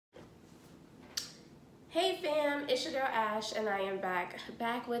Hey fam, it's your girl Ash and I am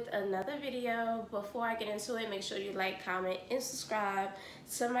back with another video. Before I get into it, make sure you like, comment, and subscribe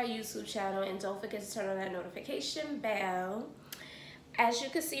to my YouTube channel, and don't forget to turn on that notification bell. As you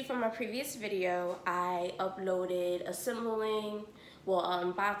can see from my previous video, I uploaded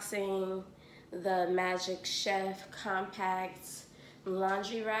unboxing the Magic Chef Compact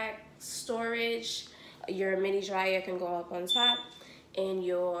Laundry Rack Storage. Your mini dryer can go up on top, and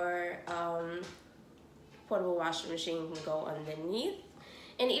your portable washing machine can go underneath.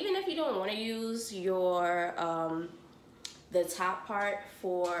 And even if you don't want to use your the top part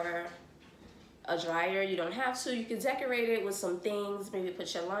for a dryer, you don't have to. You can decorate it with some things. Maybe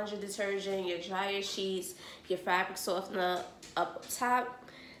put your laundry detergent, your dryer sheets, your fabric softener up top.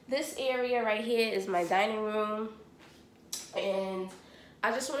 This area right here is my dining room, and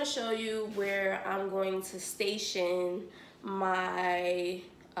I just want to show you where I'm going to station my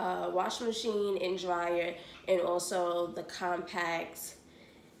washing machine and dryer, and also the compact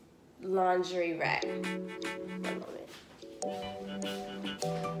laundry rack. One moment.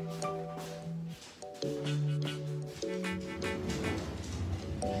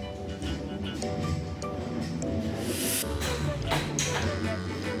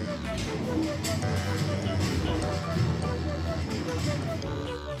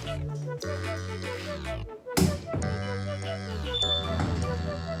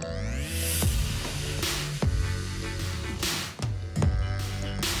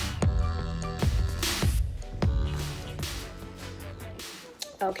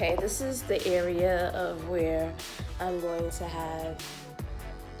 Okay, this is the area of where I'm going to have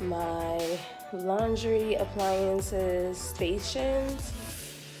my laundry appliances stationed.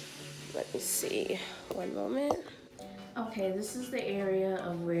 Let me see, one moment. Okay, this is the area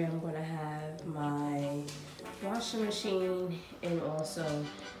of where I'm going to have my washing machine and also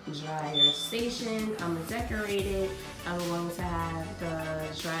dryer station. I'm gonna decorate it. I'm going to have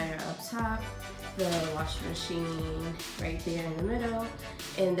the dryer up top, the washing machine right there in the middle.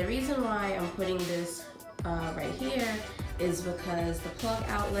 And the reason why I'm putting this right here is because the plug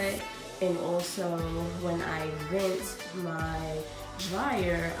outlet, and also when I vent my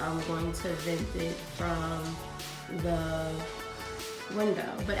dryer, I'm going to vent it from the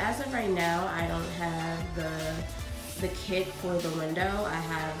window. But as of right now, I don't have the kit for the window. I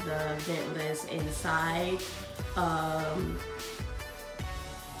have the ventless inside.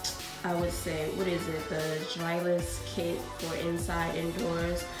 I would say, what is it, the dryless kit for inside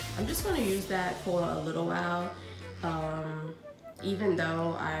indoors. I'm just going to use that for a little while, even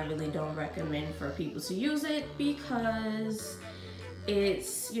though I really don't recommend for people to use it, because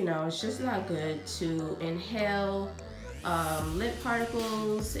it's, you know, it's just not good to inhale lint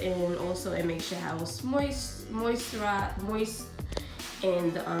particles, and also it makes your house moist,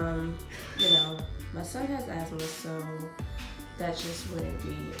 and you know, my son has asthma, so that just wouldn't be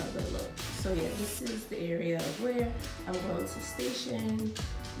a good look. So yeah, this is the area of where I'm going to station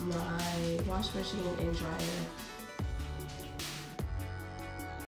my wash machine and dryer